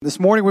This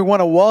morning we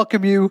want to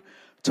welcome you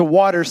to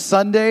Water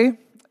Sunday,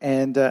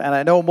 and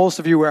I know most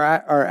of you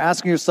are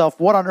asking yourself,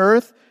 what on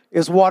earth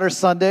is Water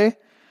Sunday,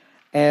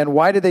 and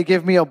why did they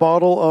give me a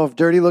bottle of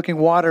dirty-looking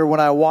water when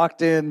I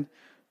walked in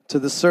to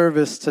the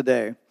service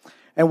today?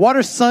 And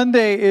Water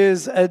Sunday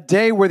is a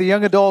day where the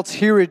young adults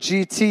here at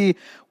GT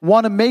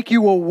want to make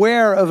you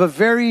aware of a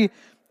very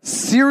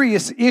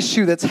serious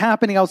issue that's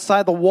happening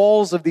outside the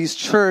walls of these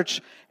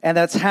church, and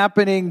that's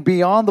happening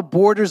beyond the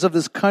borders of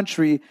this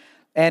country.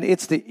 And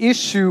it's the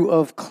issue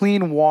of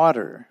clean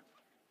water.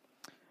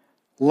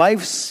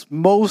 Life's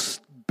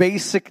most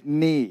basic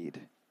need,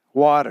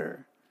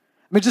 water.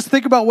 I mean, just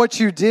think about what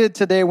you did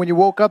today when you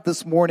woke up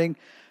this morning.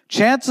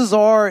 Chances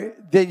are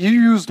that you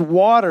used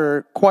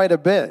water quite a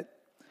bit.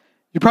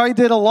 You probably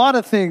did a lot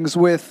of things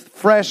with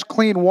fresh,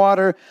 clean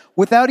water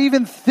without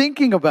even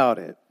thinking about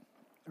it,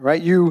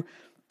 right? You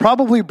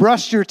probably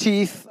brushed your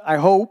teeth, I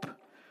hope,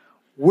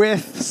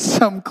 with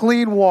some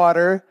clean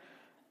water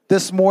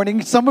this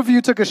morning. Some of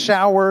you took a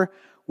shower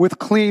with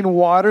clean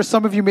water.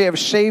 Some of you may have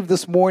shaved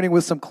this morning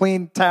with some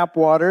clean tap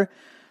water.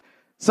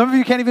 Some of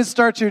you can't even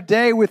start your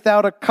day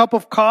without a cup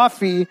of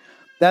coffee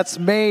that's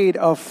made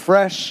of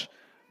fresh,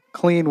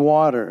 clean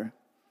water.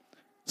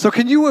 So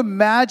can you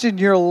imagine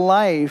your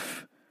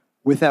life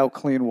without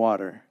clean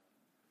water?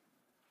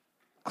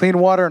 Clean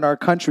water in our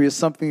country is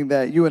something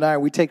that you and I,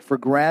 we take for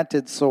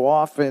granted so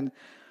often.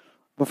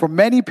 But for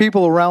many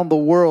people around the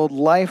world,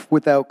 life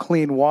without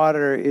clean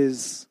water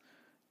is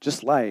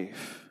just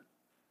life.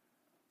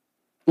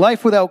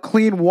 Life without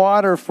clean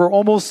water for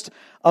almost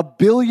 1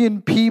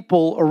 billion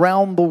people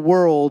around the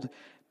world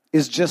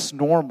is just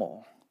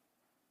normal.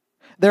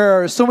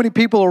 There are so many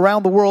people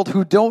around the world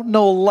who don't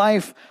know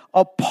life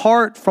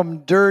apart from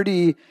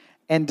dirty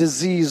and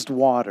diseased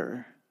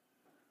water.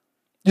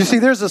 You see,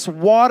 there's this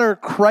water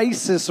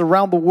crisis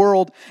around the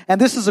world, and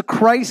this is a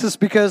crisis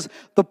because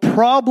the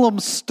problem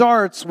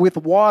starts with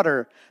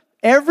water.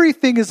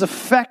 Everything is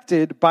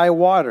affected by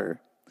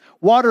water.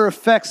 Water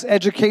affects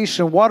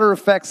education, water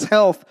affects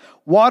health,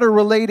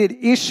 water-related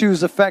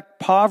issues affect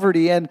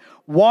poverty, and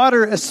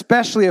water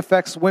especially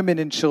affects women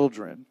and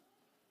children.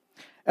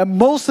 And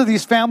most of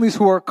these families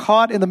who are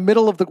caught in the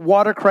middle of the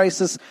water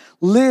crisis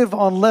live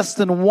on less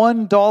than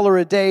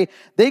 $1 a day.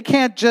 They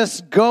can't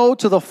just go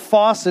to the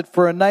faucet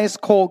for a nice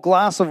cold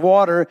glass of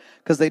water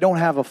because they don't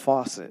have a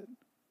faucet.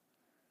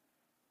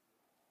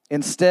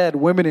 Instead,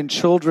 women and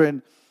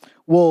children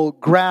will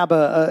grab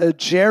a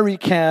jerry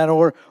can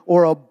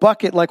or a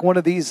bucket like one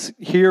of these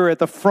here at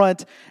the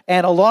front,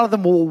 and a lot of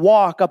them will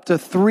walk up to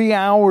 3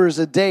 hours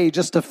a day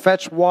just to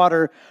fetch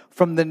water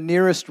from the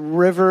nearest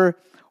river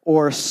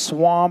or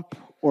swamp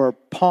or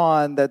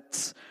pond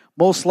that's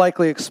most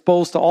likely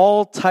exposed to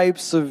all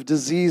types of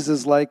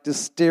diseases like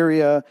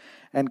diphtheria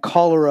and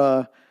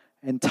cholera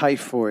and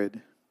typhoid.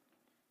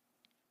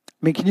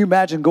 I mean, can you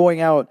imagine going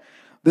out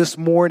this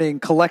morning,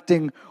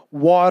 collecting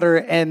water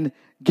and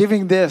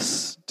giving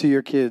this to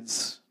your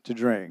kids to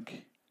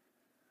drink?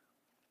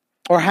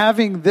 Or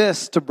having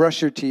this to brush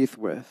your teeth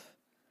with?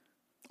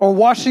 Or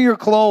washing your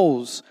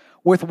clothes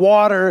with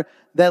water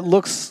that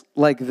looks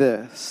like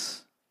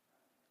this?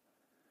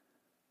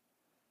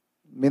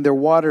 I mean, their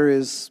water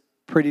is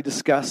pretty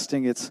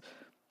disgusting. It's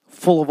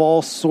full of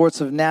all sorts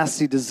of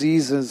nasty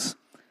diseases.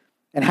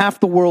 And half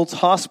the world's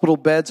hospital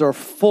beds are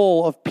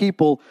full of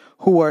people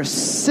who are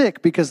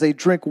sick because they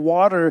drink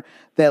water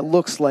that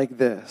looks like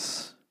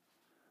this.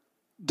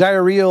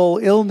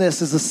 Diarrheal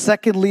illness is the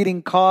second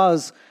leading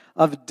cause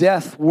of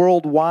death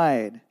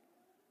worldwide.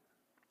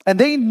 And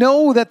they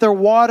know that their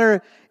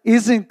water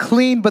isn't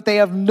clean, but they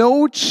have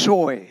no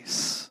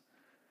choice.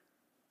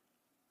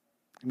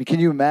 I mean, can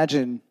you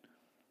imagine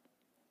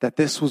that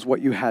this was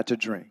what you had to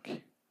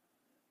drink?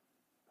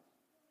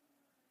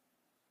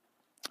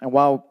 And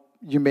while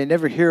you may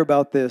never hear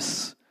about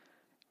this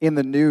in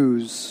the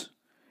news,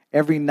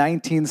 every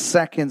 19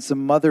 seconds a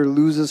mother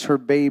loses her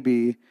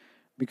baby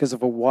because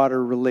of a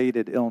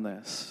water-related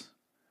illness.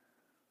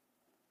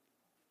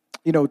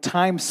 You know,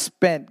 time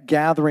spent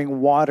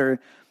gathering water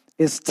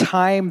is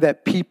time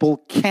that people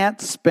can't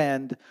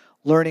spend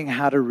learning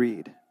how to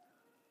read.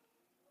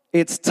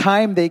 It's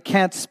time they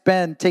can't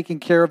spend taking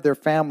care of their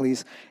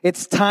families.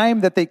 It's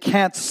time that they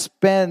can't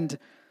spend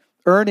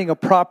earning a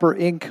proper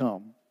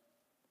income.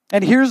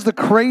 And here's the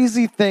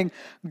crazy thing.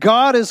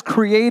 God has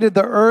created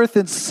the earth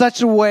in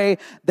such a way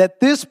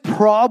that this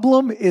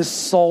problem is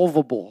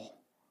solvable.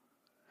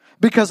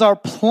 Because our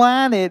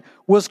planet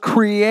was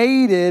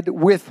created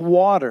with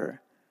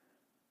water.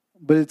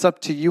 But it's up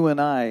to you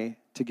and I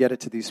to get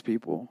it to these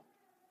people.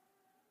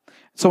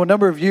 So a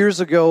number of years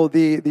ago,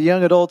 the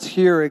young adults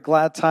here at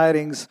Glad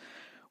Tidings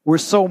were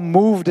so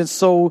moved and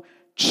so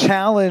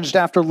challenged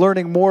after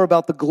learning more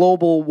about the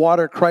global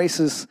water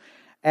crisis,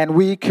 and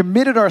we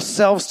committed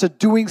ourselves to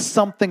doing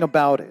something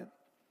about it.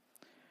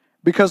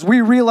 Because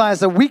we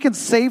realized that we can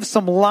save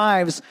some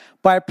lives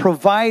by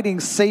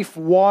providing safe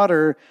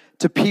water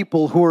to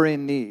people who are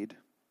in need.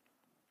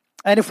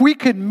 And if we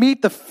could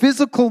meet the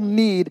physical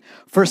need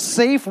for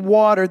safe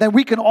water, then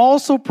we can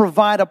also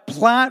provide a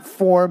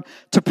platform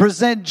to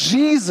present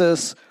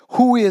Jesus,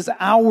 who is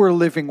our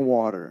living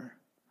water.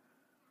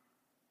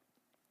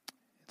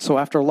 So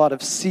after a lot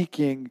of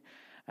seeking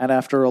and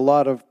after a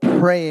lot of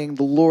praying,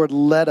 the Lord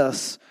led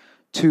us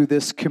to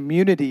this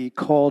community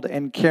called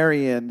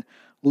Enkarian,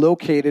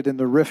 located in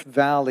the Rift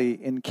Valley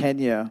in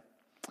Kenya.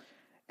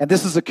 And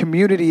this is a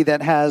community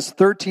that has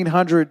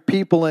 1,300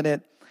 people in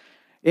it.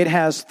 It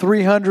has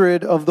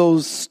 300 of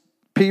those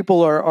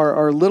people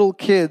are little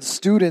kids,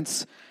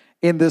 students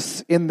in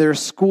their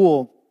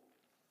school.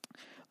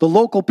 The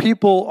local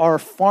people are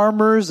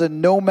farmers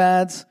and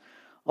nomads.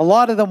 A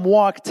lot of them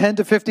walk 10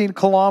 to 15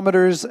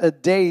 kilometers a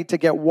day to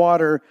get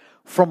water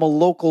from a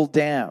local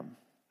dam.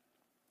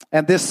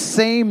 And this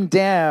same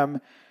dam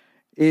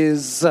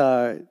is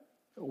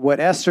what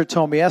Esther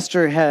told me.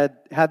 Esther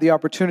had the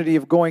opportunity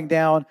of going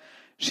down.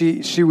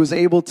 She was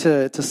able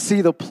to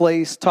see the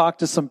place, talk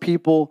to some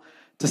people,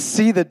 to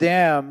see the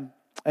dam.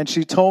 And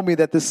she told me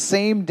that the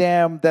same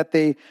dam that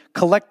they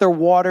collect their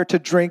water to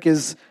drink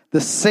is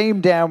the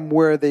same dam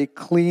where they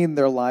clean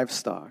their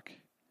livestock.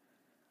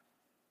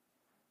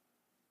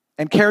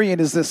 And Enkarian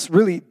is this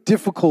really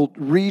difficult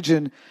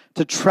region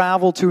to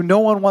travel to. No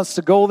one wants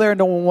to go there.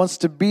 No one wants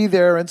to be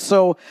there. And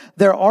so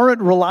there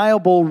aren't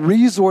reliable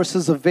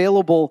resources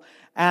available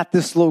at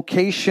this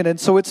location. And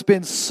so it's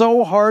been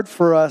so hard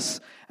for us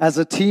as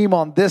a team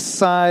on this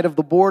side of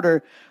the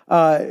border,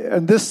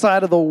 on this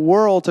side of the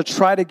world, to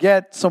try to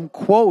get some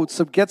quotes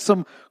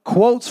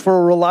for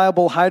a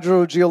reliable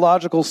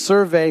hydrogeological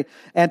survey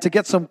and to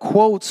get some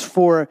quotes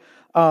for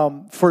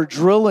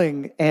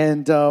drilling.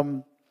 And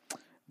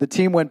the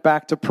team went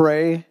back to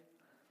pray,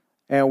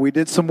 and we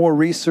did some more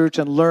research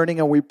and learning,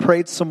 and we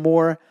prayed some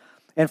more.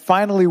 And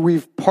finally,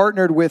 we've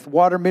partnered with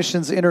Water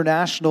Missions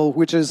International,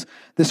 which is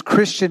this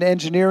Christian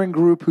engineering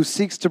group who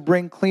seeks to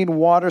bring clean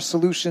water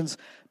solutions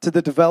to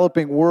the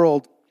developing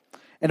world.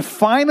 And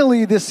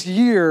finally, this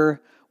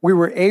year, we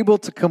were able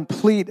to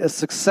complete a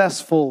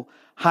successful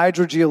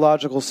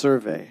hydrogeological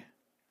survey.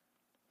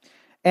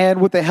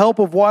 And with the help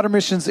of Water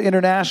Missions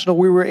International,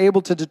 we were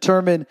able to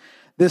determine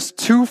this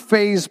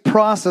 2-phase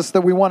process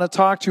that we want to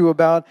talk to you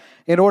about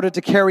in order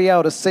to carry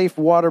out a safe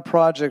water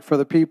project for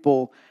the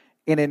people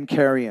in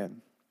Enkarian.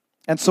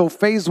 And so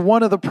phase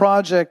 1 of the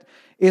project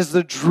is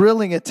the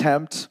drilling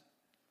attempt,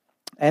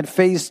 and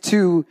phase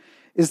 2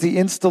 is the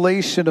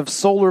installation of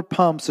solar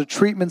pumps, a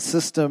treatment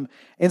system,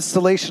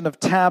 installation of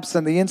taps,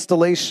 and the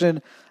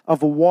installation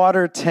of a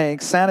water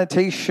tank.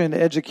 Sanitation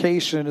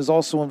education is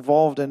also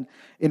involved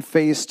in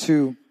phase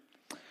 2.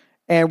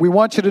 And we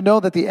want you to know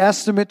that the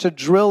estimate to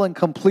drill and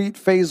complete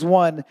phase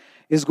 1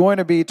 is going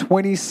to be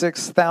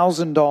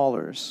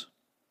 $26,000.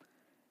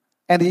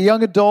 And the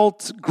young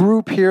adult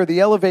group here,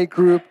 the Elevate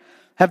group,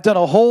 have done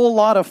a whole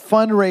lot of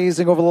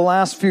fundraising over the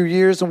last few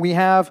years, and we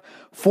have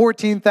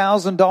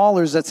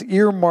 $14,000 that's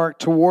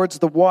earmarked towards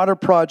the water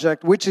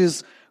project, which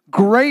is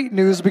great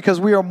news because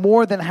we are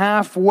more than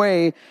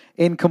halfway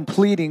in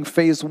completing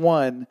phase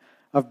 1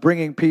 of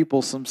bringing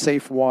people some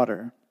safe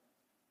water.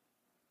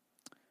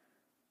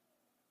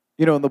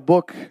 You know, in the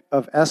book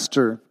of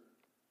Esther,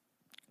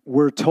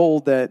 we're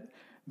told that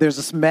there's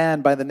this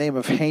man by the name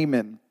of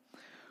Haman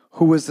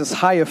who was this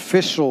high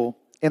official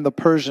in the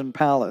Persian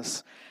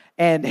palace.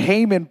 And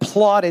Haman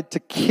plotted to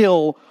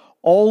kill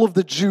all of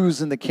the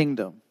Jews in the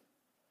kingdom.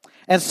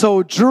 And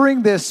so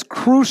during this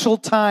crucial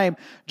time,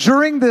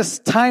 during this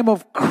time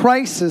of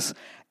crisis,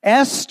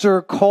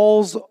 Esther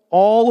calls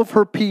all of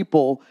her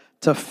people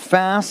to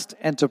fast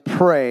and to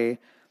pray.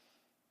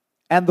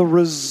 And the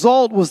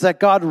result was that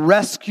God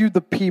rescued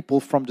the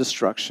people from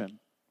destruction.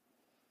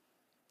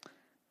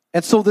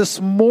 And so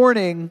this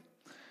morning,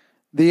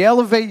 the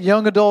Elevate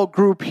Young Adult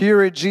group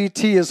here at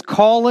GT is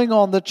calling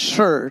on the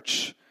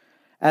church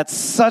at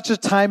such a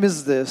time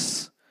as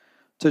this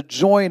to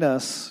join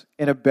us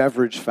in a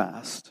beverage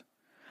fast,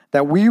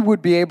 that we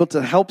would be able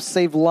to help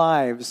save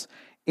lives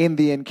in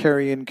the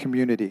Enkarian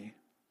community.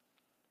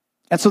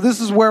 And so this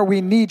is where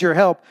we need your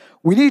help.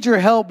 We need your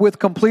help with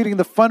completing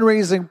the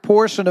fundraising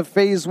portion of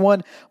phase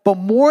 1. But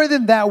more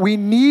than that, we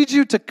need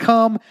you to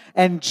come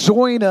and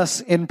join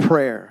us in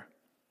prayer.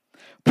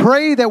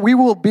 Pray that we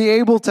will be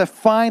able to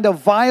find a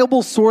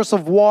viable source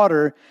of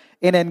water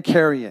in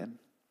Enkarian.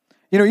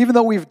 You know, even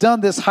though we've done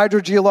this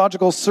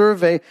hydrogeological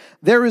survey,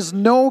 there is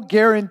no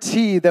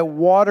guarantee that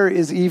water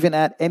is even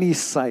at any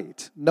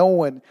site. No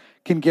one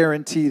can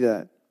guarantee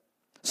that.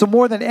 So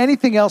more than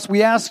anything else,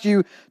 we ask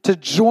you to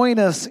join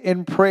us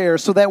in prayer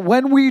so that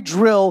when we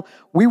drill,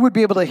 we would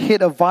be able to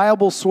hit a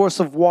viable source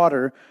of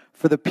water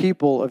for the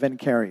people of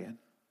Enkarian.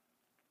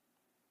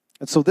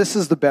 And so this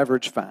is the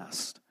beverage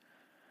fast.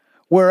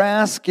 We're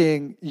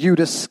asking you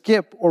to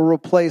skip or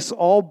replace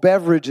all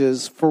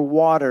beverages for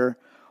water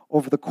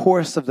over the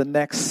course of the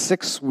next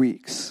 6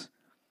 weeks.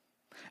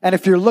 And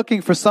if you're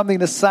looking for something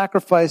to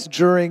sacrifice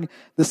during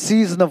the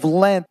season of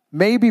Lent,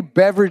 maybe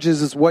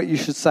beverages is what you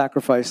should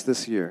sacrifice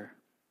this year.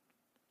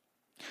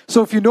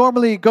 So if you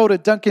normally go to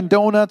Dunkin'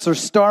 Donuts or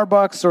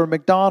Starbucks or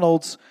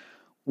McDonald's,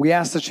 we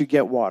ask that you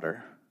get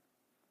water.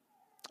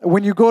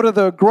 When you go to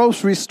the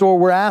grocery store,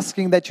 we're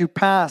asking that you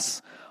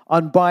pass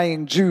on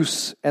buying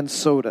juice and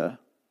soda.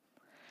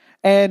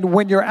 And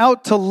when you're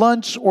out to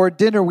lunch or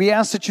dinner, we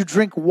ask that you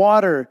drink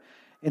water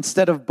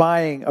instead of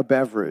buying a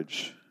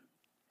beverage.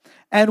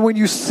 And when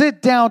you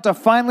sit down to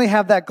finally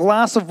have that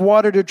glass of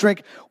water to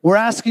drink, we're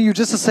asking you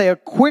just to say a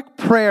quick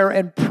prayer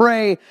and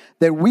pray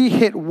that we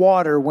hit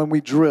water when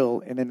we drill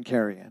in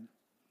Incarian.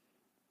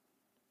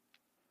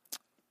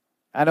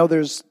 I know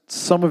there's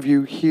some of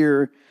you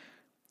here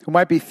who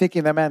might be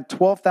thinking that, man,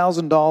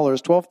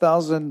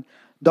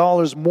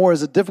 $12,000 more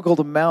is a difficult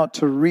amount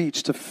to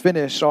reach to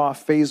finish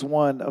off phase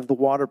 1 of the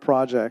water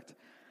project.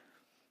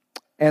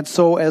 And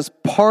so as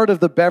part of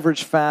the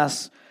beverage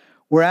fast,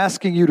 we're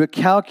asking you to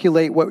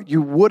calculate what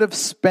you would have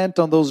spent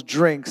on those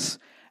drinks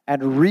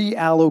and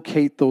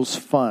reallocate those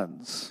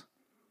funds.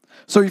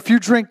 So if you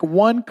drink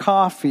one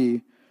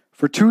coffee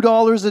for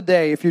 $2 a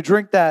day, if you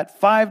drink that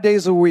 5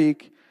 days a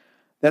week,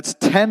 that's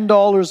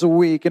 $10 a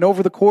week. And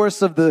over the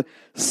course of the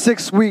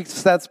 6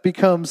 weeks, that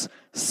becomes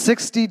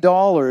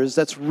 $60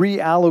 that's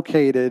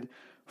reallocated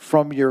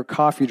from your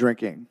coffee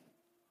drinking.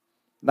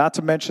 Not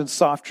to mention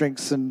soft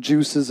drinks and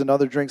juices and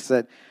other drinks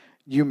that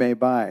you may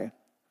buy.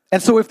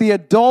 And so if the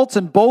adults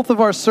in both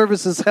of our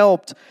services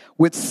helped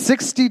with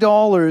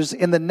 $60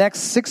 in the next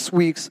 6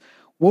 weeks,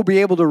 we'll be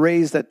able to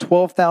raise that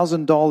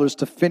 $12,000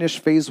 to finish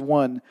phase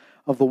 1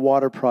 of the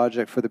water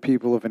project for the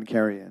people of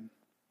Incarian.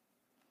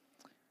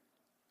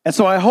 And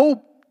so I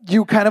hope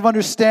you kind of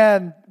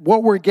understand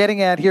what we're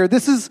getting at here.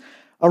 This is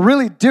a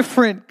really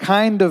different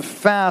kind of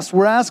fast.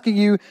 We're asking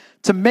you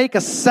to make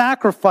a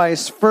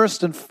sacrifice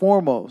first and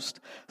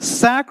foremost.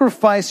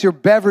 Sacrifice your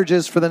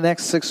beverages for the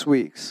next 6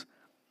 weeks.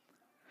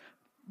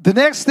 The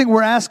next thing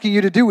we're asking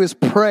you to do is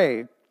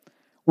pray.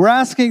 We're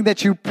asking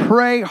that you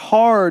pray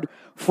hard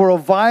for a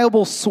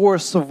viable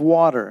source of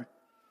water.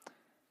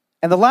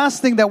 And the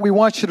last thing that we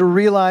want you to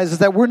realize is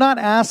that we're not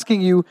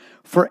asking you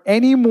for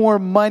any more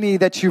money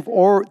that you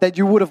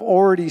would have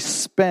already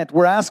spent.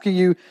 We're asking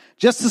you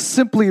just to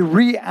simply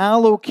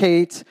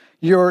reallocate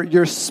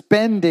your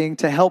spending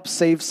to help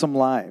save some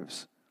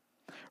lives.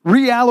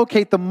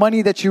 Reallocate the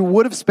money that you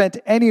would have spent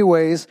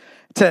anyways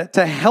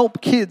to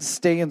help kids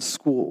stay in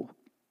school.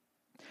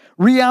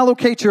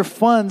 Reallocate your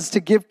funds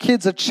to give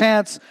kids a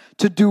chance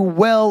to do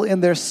well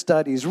in their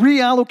studies.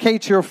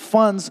 Reallocate your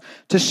funds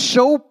to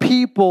show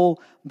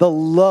people the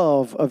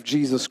love of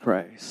Jesus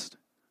Christ.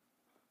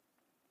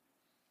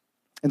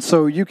 And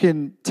so you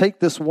can take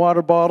this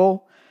water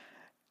bottle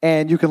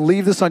and you can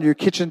leave this on your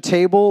kitchen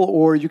table,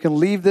 or you can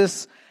leave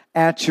this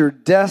at your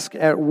desk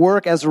at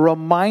work as a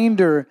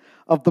reminder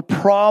of the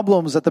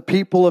problems that the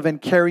people of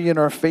Incarian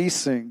are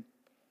facing.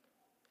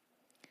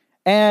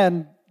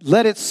 And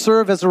let it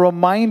serve as a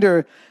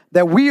reminder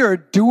that we are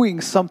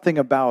doing something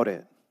about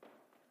it.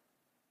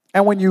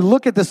 And when you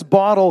look at this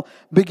bottle,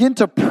 begin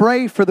to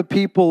pray for the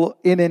people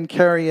in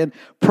Incarian.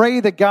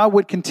 Pray that God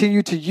would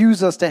continue to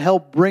use us to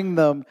help bring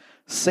them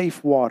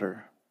safe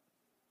water.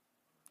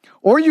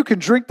 Or you can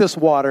drink this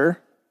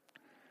water.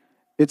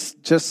 It's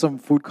just some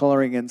food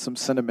coloring and some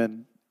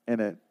cinnamon in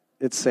it.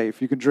 It's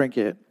safe. You can drink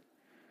it.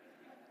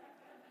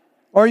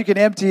 Or you can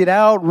empty it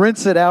out,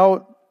 rinse it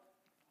out,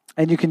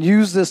 and you can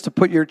use this to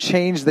put your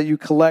change that you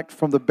collect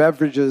from the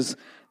beverages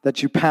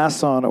that you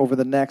pass on over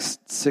the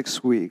next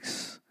 6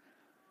 weeks.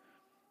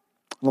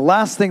 The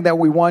last thing that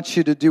we want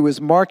you to do is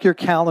mark your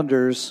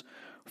calendars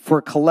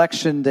for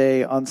Collection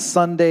Day on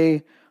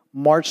Sunday,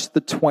 March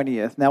the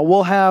 20th. Now,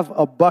 we'll have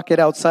a bucket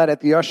outside at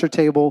the usher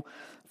table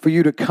for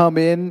you to come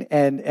in,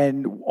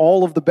 and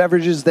all of the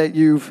beverages the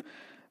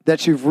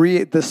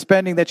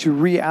spending that you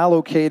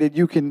reallocated,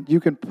 you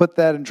can put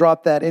that and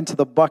drop that into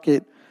the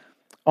bucket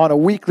on a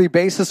weekly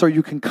basis, or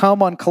you can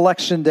come on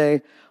Collection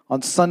Day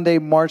on Sunday,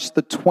 March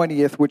the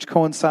 20th, which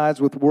coincides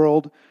with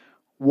World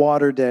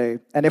Water Day.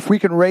 And if we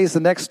can raise the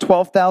next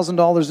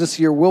 $12,000 this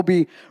year, we'll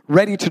be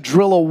ready to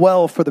drill a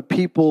well for the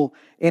people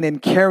in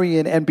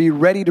Incarian and be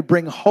ready to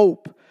bring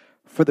hope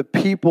for the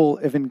people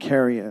of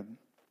Incarian.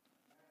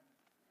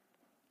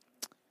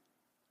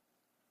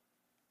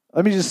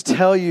 Let me just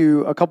tell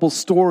you a couple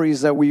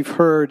stories that we've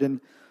heard. And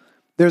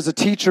there's a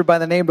teacher by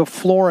the name of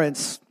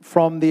Florence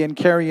from the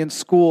Incarian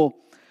school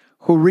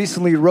who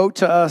recently wrote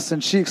to us,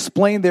 and she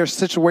explained their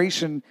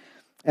situation.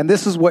 And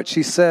this is what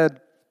she said.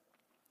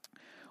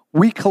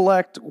 We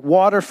collect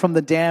water from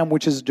the dam,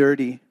 which is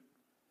dirty.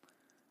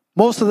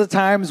 Most of the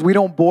times we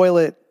don't boil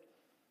it,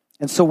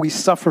 and so we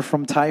suffer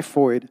from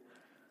typhoid.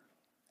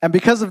 And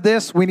because of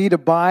this, we need to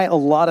buy a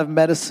lot of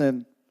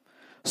medicine.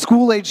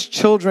 School-aged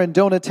children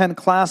don't attend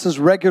classes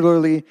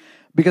regularly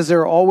because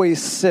they're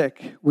always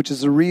sick, which is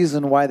the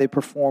reason why they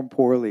perform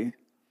poorly.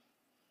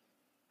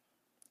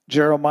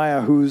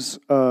 Jeremiah, who's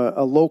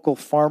a local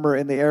farmer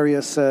in the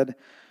area, said,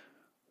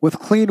 with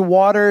clean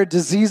water,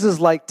 diseases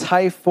like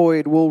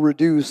typhoid will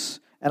reduce,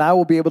 and I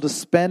will be able to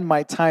spend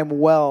my time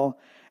well,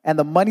 and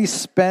the money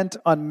spent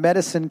on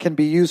medicine can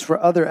be used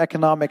for other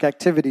economic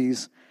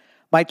activities.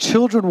 My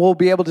children will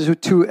be able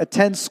to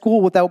attend school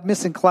without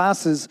missing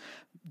classes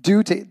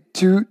due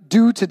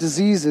to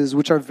diseases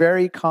which are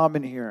very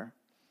common here.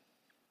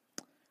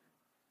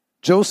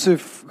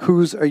 Joseph,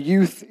 who's a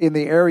youth in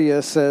the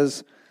area,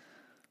 says,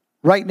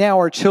 Right now,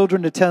 our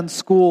children attend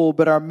school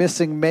but are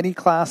missing many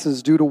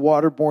classes due to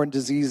waterborne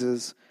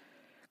diseases.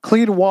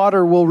 Clean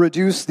water will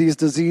reduce these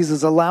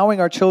diseases, allowing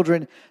our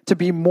children to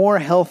be more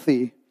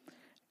healthy.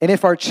 And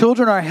if our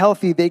children are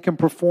healthy, they can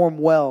perform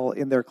well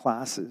in their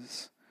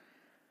classes.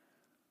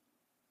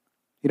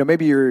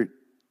 Maybe you're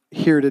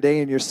here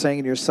today and you're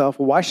saying to yourself,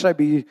 well, why should I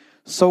be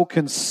so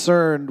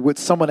concerned with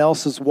someone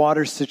else's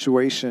water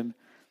situation?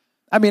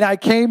 I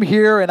came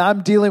here and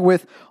I'm dealing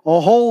with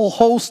a whole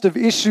host of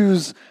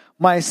issues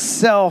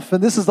myself,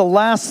 and this is the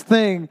last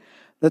thing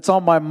that's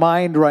on my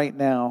mind right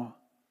now.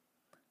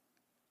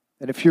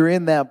 And if you're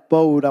in that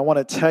boat, I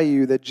want to tell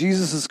you that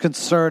Jesus is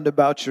concerned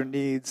about your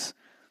needs.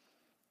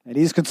 And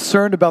He's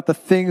concerned about the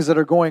things that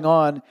are going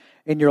on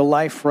in your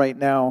life right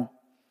now.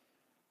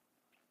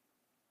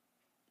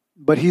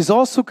 But He's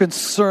also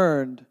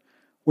concerned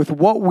with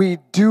what we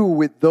do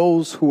with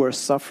those who are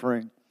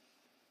suffering.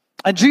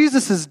 And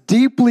Jesus is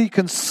deeply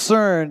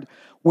concerned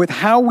with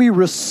how we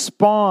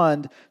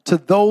respond to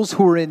those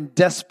who are in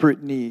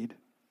desperate need.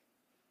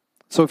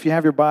 So if you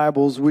have your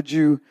Bibles, would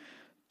you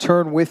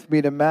turn with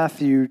me to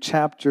Matthew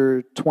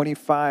chapter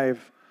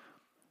 25,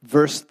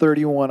 verse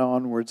 31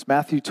 onwards.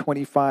 Matthew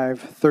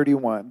 25,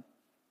 31.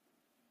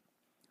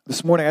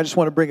 This morning, I just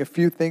want to bring a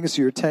few things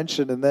to your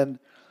attention, and then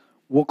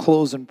we'll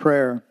close in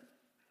prayer.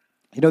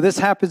 This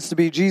happens to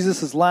be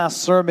Jesus' last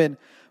sermon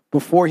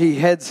before He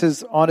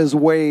heads on His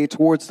way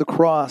towards the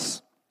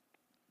cross.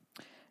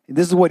 And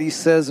this is what He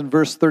says in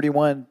verse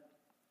 31.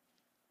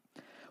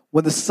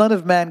 When the Son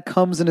of Man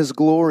comes in His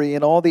glory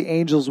and all the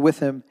angels with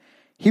Him,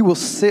 He will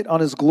sit on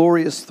His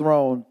glorious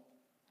throne.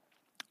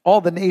 All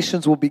the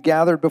nations will be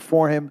gathered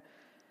before Him,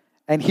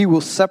 and He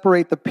will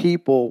separate the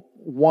people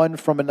one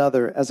from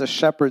another, as a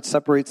shepherd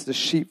separates the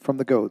sheep from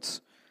the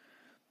goats.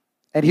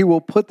 And He will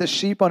put the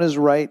sheep on His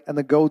right and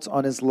the goats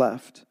on His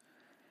left.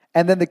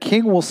 And then the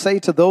King will say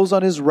to those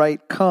on His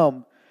right,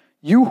 "Come,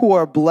 you who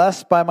are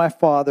blessed by my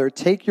Father,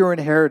 take your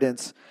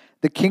inheritance,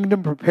 the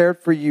kingdom prepared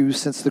for you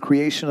since the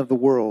creation of the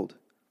world."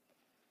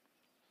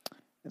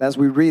 And as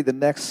we read the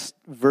next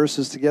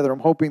verses together, I'm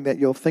hoping that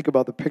you'll think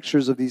about the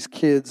pictures of these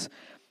kids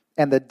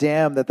and the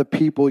dam that the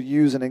people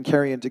use in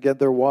Enchiridion to get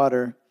their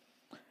water.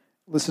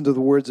 Listen to the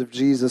words of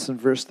Jesus in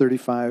verse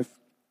 35.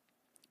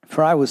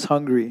 "For I was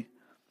hungry,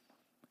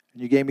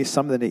 and you gave me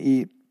something to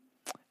eat.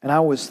 And I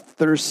was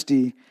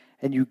thirsty,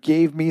 and you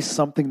gave me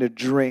something to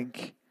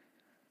drink.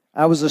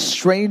 I was a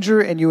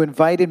stranger, and you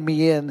invited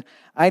me in.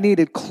 I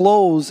needed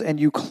clothes, and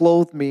you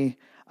clothed me.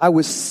 I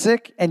was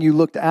sick, and you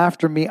looked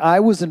after me. I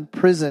was in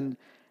prison,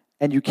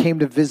 and you came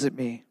to visit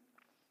me."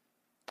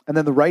 And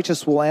then the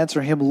righteous will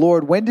answer Him,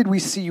 "Lord, when did we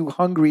see you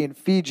hungry and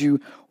feed you,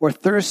 or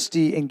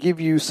thirsty and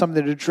give you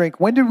something to drink?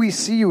 When did we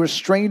see you a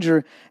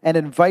stranger and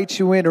invite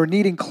you in, or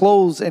needing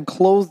clothes and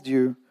clothed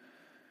you?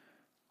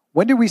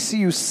 When did we see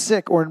you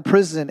sick or in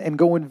prison and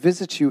go and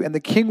visit you?" And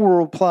the King will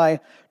reply,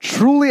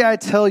 "Truly I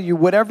tell you,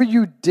 whatever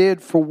you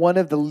did for one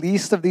of the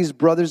least of these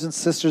brothers and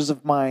sisters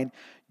of mine,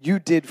 you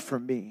did for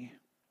me."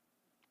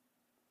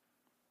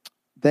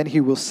 Then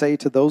He will say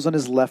to those on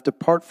His left,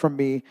 "Depart from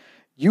me,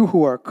 you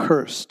who are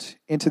cursed,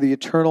 into the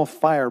eternal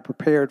fire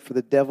prepared for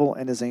the devil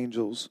and his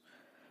angels.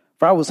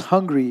 For I was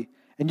hungry,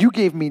 and you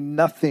gave me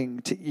nothing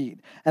to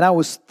eat. And I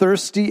was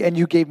thirsty, and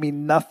you gave me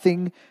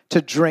nothing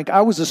to drink.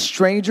 I was a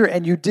stranger,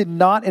 and you did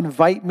not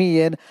invite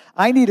me in.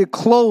 I needed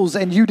clothes,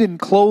 and you didn't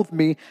clothe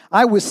me.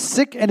 I was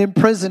sick and in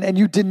prison, and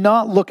you did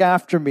not look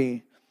after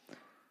me."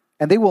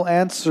 And they will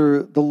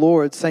answer the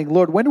Lord, saying,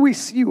 "Lord, when do we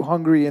see you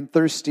hungry and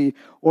thirsty,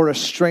 or a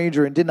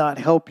stranger, and did not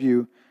help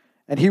you?"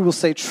 And He will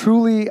say,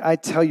 "Truly I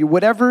tell you,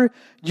 whatever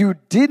you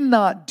did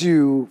not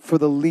do for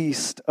the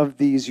least of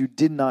these, you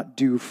did not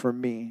do for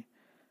me."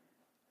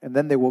 And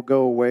then they will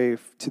go away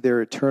to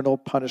their eternal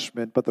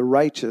punishment, but the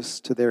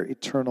righteous to their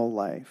eternal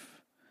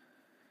life.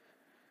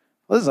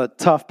 Well, this is a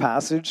tough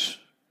passage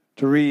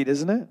to read,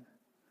 isn't it?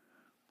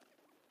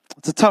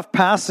 It's a tough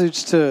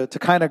passage to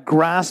kind of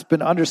grasp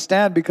and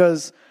understand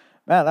because,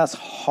 man, that's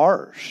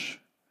harsh.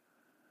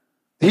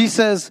 He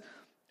says,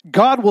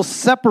 God will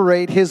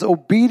separate His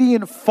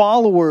obedient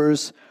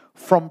followers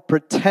from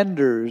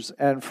pretenders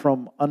and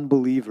from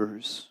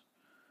unbelievers.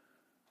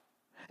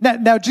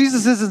 Now,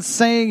 Jesus isn't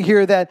saying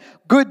here that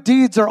good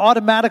deeds are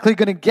automatically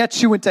going to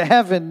get you into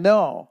heaven.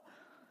 No.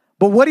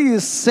 But what He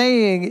is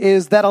saying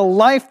is that a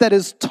life that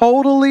is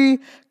totally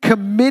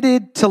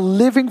committed to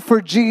living for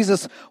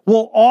Jesus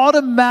will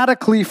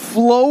automatically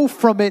flow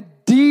from it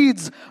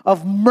deeds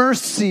of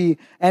mercy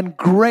and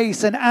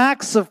grace and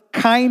acts of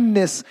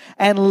kindness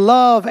and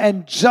love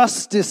and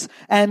justice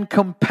and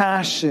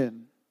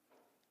compassion.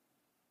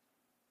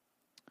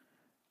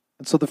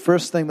 And so the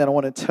first thing that I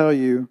want to tell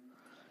you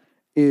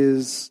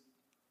is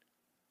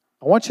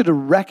I want you to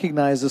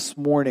recognize this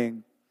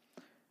morning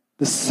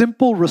the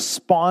simple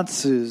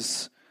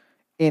responses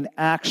in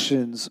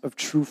actions of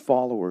true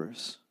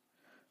followers.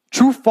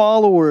 True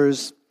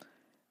followers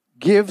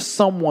give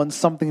someone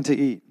something to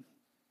eat.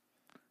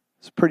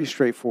 It's pretty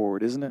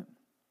straightforward, isn't it?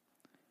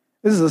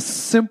 This is a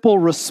simple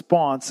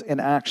response in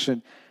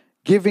action,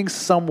 giving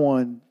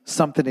someone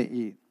something to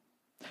eat.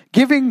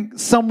 Giving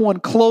someone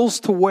clothes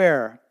to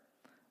wear,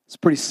 it's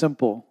pretty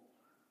simple,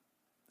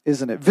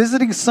 isn't it?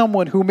 Visiting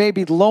someone who may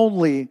be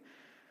lonely,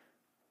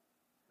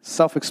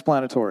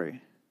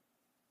 self-explanatory.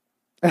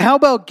 And how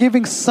about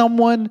giving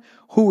someone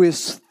who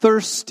is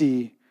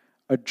thirsty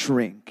a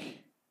drink?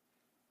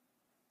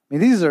 I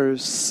mean, these are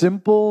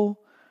simple,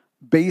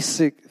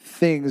 basic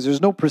things.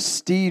 There's no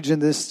prestige in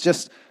this,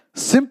 just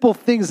simple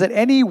things that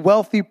any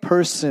wealthy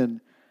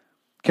person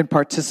can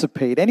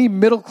participate. Any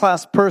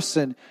middle-class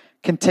person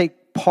can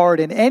take part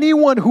in.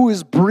 Anyone who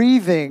is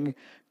breathing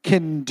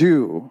can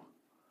do.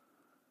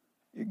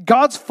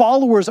 God's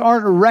followers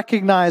aren't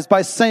recognized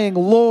by saying,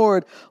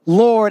 Lord,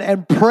 Lord,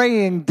 and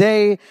praying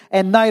day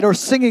and night or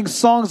singing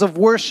songs of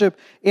worship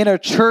in a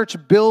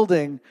church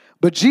building.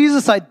 But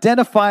Jesus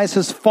identifies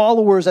his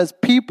followers as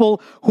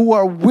people who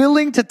are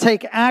willing to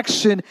take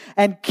action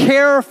and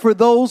care for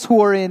those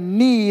who are in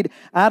need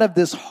out of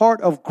this heart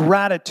of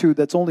gratitude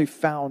that's only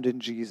found in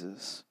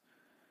Jesus.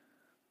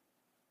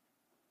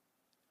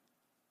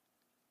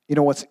 You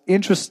know, what's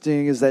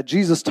interesting is that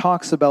Jesus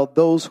talks about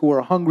those who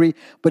are hungry,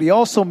 but he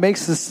also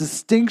makes this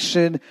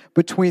distinction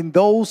between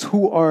those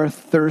who are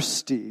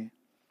thirsty.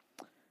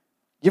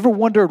 You ever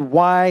wondered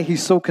why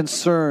he's so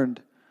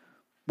concerned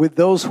with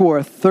those who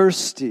are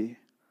thirsty?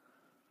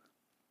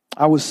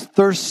 I was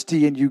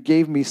thirsty and you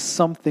gave me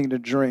something to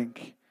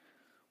drink.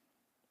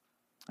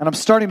 And I'm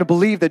starting to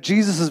believe that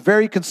Jesus is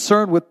very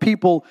concerned with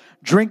people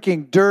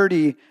drinking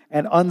dirty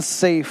and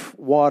unsafe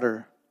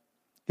water.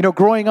 You know,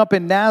 growing up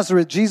in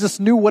Nazareth, Jesus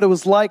knew what it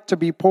was like to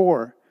be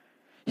poor.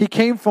 He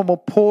came from a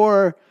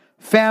poor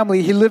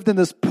family. He lived in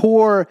this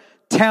poor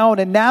town,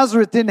 and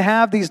Nazareth didn't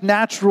have these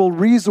natural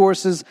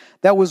resources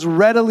that was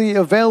readily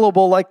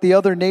available like the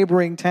other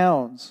neighboring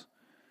towns.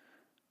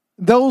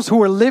 Those who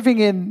were living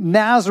in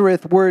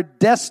Nazareth were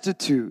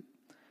destitute.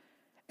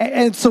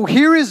 And so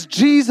here is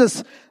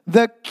Jesus,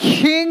 the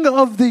King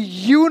of the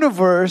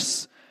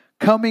universe,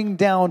 coming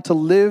down to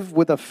live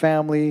with a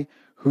family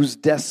who's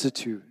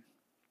destitute.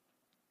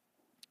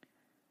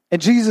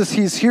 And Jesus,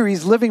 he's here,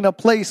 he's living in a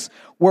place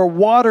where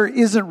water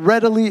isn't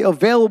readily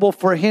available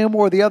for him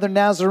or the other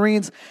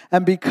Nazarenes.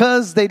 And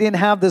because they didn't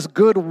have this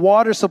good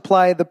water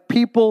supply, the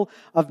people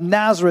of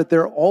Nazareth,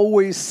 they're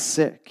always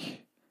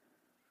sick.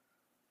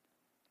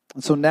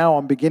 And so now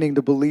I'm beginning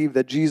to believe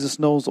that Jesus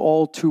knows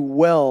all too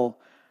well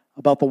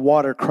about the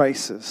water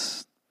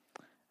crisis.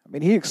 I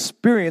mean, he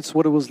experienced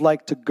what it was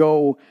like to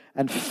go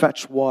and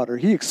fetch water.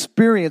 He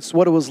experienced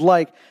what it was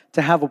like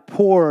to have a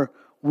poor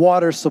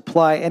water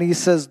supply. And he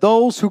says,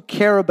 those who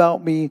care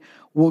about me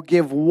will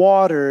give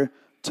water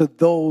to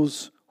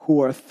those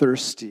who are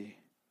thirsty.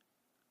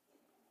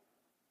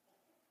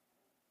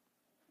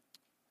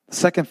 The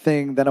second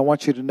thing that I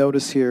want you to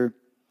notice here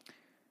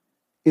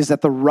is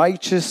that the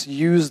righteous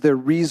use their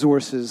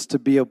resources to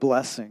be a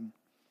blessing.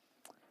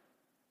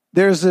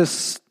 There's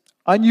this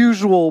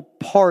unusual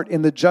part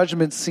in the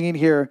judgment scene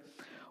here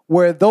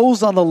where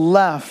those on the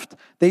left,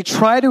 they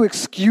try to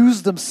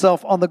excuse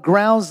themselves on the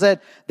grounds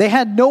that they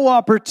had no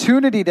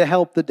opportunity to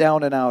help the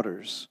down and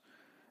outers.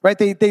 Right?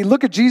 They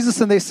look at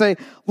Jesus and they say,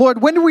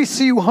 Lord, when do we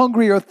see you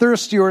hungry or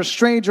thirsty or a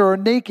stranger or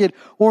naked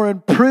or in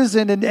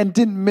prison and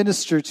didn't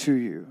minister to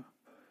you?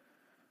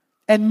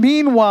 And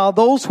meanwhile,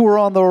 those who were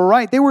on the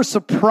right, they were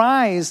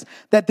surprised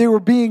that they were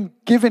being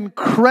given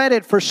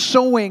credit for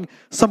showing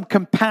some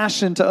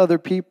compassion to other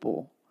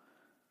people.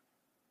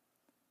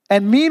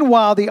 And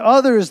meanwhile, the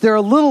others, they're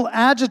a little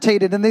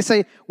agitated and they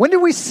say, when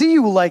did we see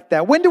you like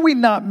that? When did we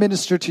not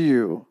minister to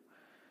you?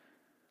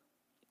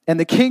 And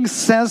the king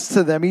says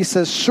to them, he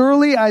says,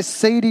 surely I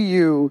say to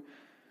you,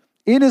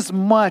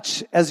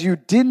 inasmuch as you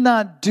did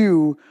not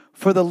do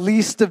for the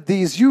least of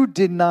these, you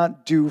did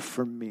not do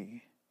for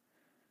me.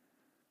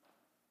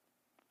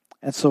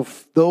 And so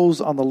those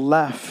on the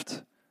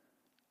left,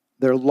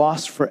 they're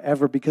lost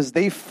forever because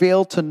they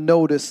fail to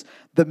notice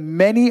the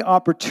many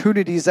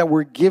opportunities that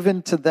were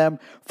given to them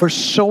for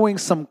showing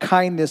some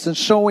kindness and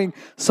showing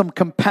some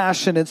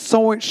compassion and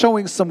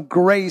showing some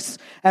grace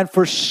and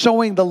for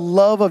showing the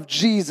love of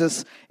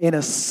Jesus in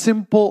a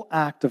simple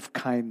act of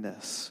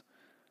kindness.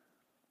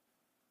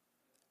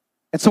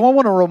 And so I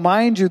want to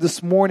remind you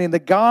this morning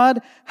that God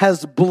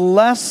has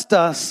blessed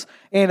us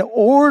in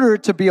order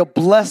to be a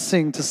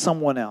blessing to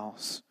someone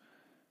else.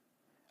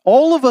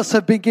 All of us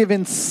have been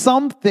given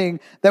something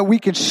that we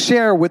can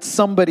share with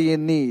somebody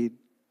in need.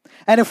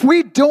 And if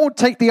we don't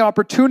take the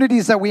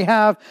opportunities that we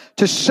have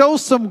to show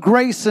some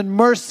grace and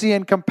mercy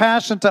and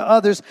compassion to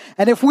others,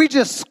 and if we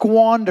just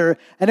squander,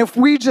 and if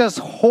we just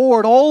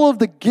hoard all of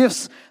the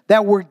gifts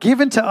that were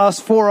given to us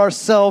for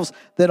ourselves,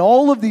 then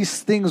all of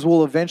these things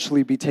will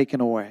eventually be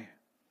taken away.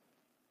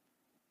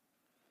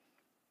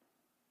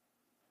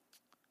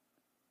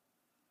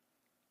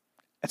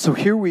 And so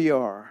here we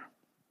are.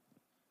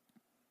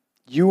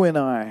 You and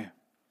I,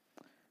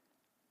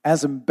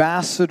 as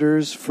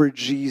ambassadors for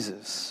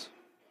Jesus.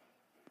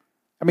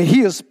 I mean, he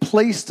has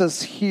placed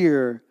us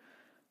here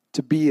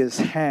to be his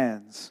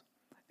hands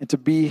and to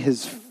be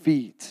his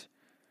feet.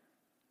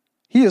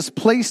 He has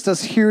placed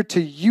us here to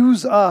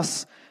use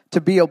us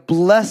to be a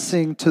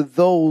blessing to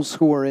those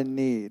who are in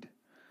need.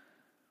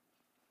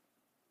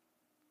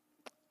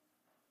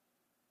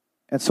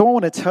 And so I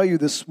want to tell you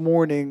this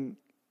morning,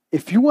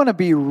 if you want to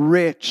be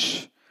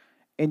rich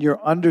in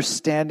your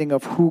understanding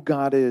of who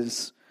God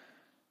is,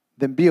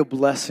 then be a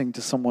blessing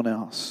to someone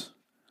else.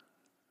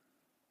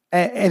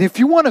 And if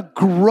you want to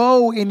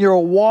grow in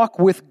your walk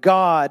with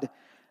God,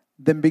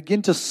 then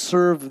begin to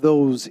serve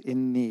those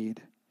in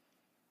need.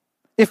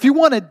 If you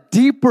want a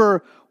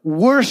deeper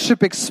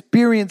worship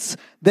experience,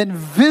 then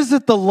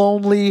visit the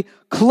lonely,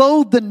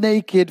 clothe the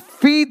naked,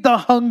 feed the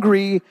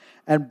hungry,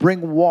 and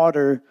bring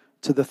water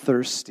to the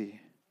thirsty.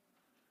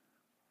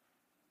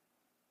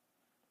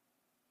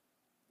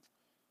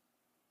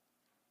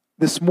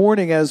 This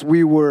morning, as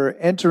we were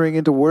entering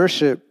into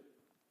worship,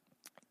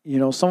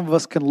 some of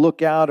us can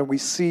look out and we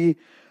see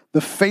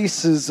the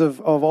faces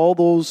of all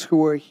those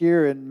who are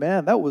here. And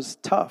man, that was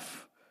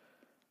tough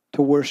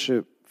to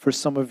worship for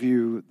some of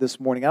you this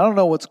morning. I don't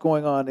know what's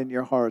going on in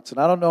your hearts,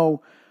 and I don't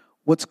know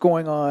what's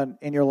going on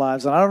in your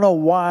lives. And I don't know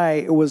why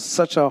it was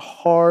such a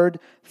hard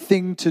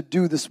thing to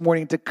do this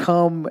morning, to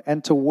come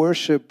and to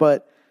worship.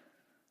 But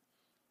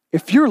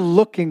if you're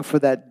looking for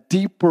that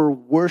deeper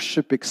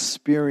worship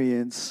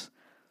experience,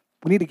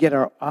 we need to get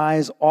our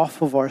eyes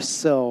off of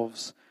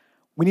ourselves.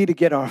 We need to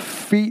get our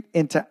feet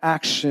into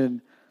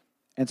action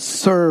and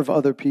serve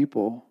other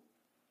people.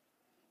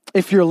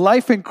 If your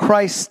life in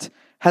Christ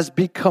has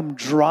become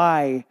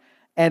dry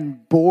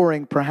and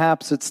boring,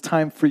 perhaps it's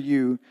time for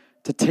you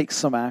to take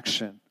some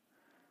action.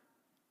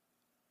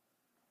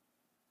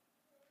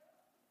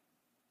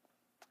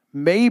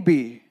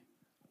 Maybe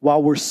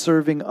while we're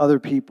serving other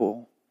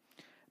people,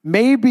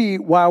 maybe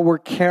while we're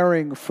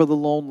caring for the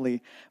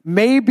lonely,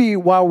 maybe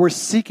while we're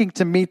seeking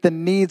to meet the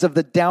needs of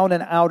the down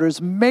and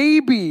outers,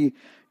 maybe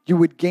you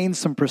would gain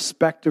some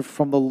perspective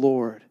from the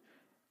Lord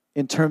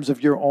in terms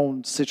of your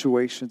own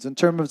situations, in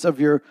terms of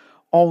your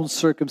own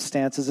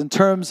circumstances, in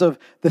terms of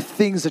the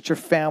things that your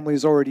family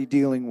is already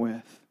dealing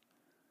with.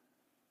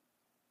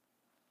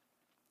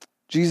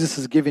 Jesus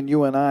has given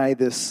you and I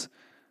this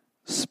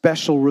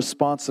special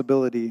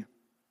responsibility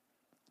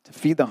to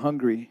feed the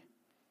hungry,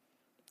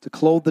 to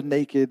clothe the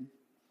naked,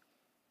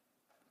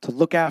 to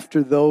look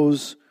after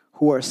those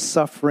who are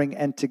suffering,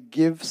 and to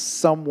give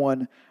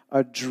someone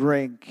a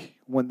drink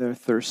when they're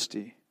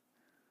thirsty.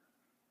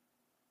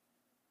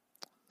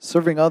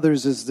 Serving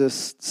others is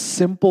this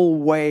simple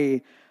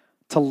way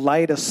to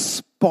light a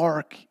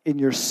spark in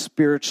your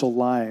spiritual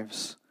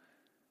lives.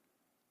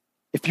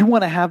 If you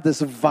want to have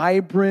this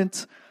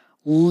vibrant,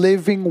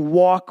 living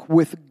walk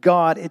with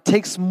God, it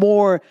takes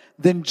more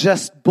than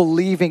just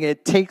believing.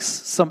 It takes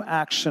some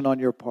action on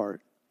your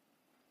part.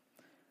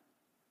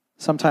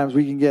 Sometimes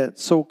we can get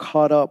so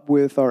caught up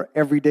with our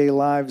everyday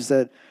lives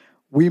that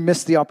we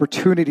miss the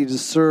opportunity to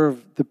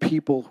serve the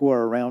people who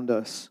are around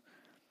us.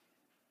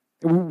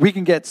 We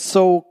can get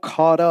so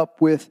caught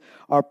up with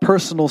our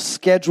personal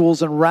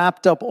schedules and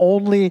wrapped up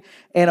only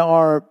in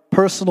our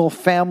personal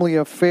family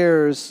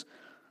affairs.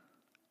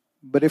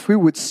 But if we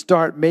would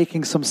start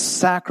making some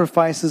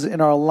sacrifices in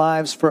our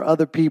lives for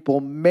other people,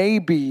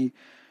 maybe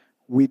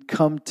we'd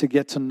come to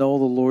get to know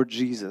the Lord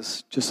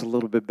Jesus just a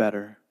little bit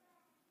better.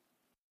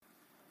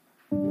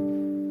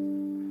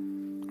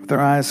 With our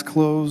eyes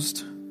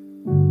closed,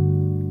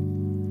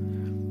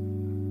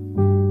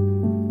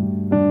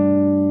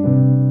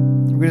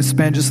 we're going to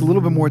spend just a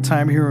little bit more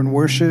time here in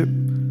worship.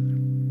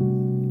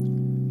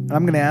 And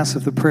I'm going to ask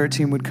if the prayer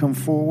team would come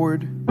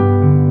forward.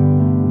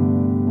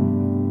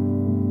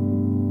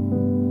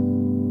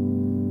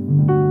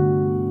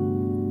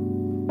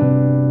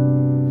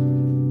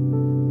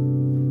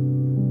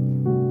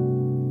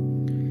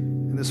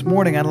 And this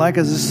morning, I'd like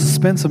us to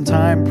spend some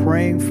time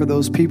praying for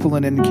those people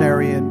in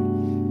Incarian.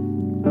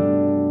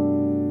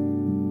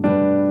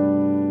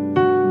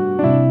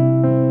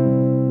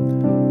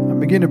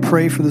 Begin to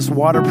pray for this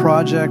water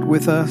project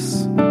with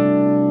us.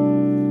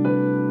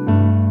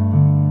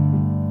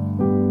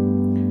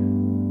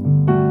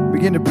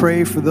 Begin to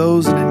pray for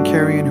those in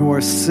Incarian who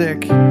are sick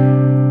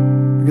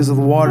because of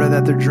the water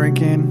that they're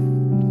drinking.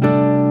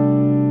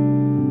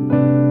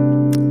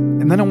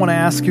 And then I want to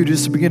ask you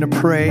just to begin to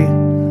pray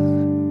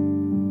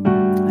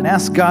and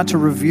ask God to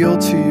reveal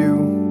to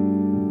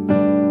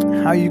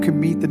you how you can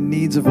meet the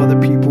needs of other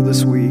people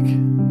this week.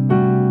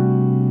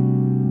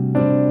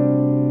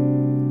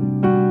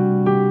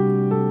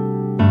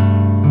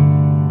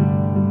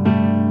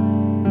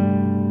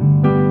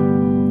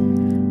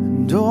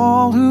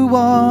 All who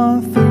are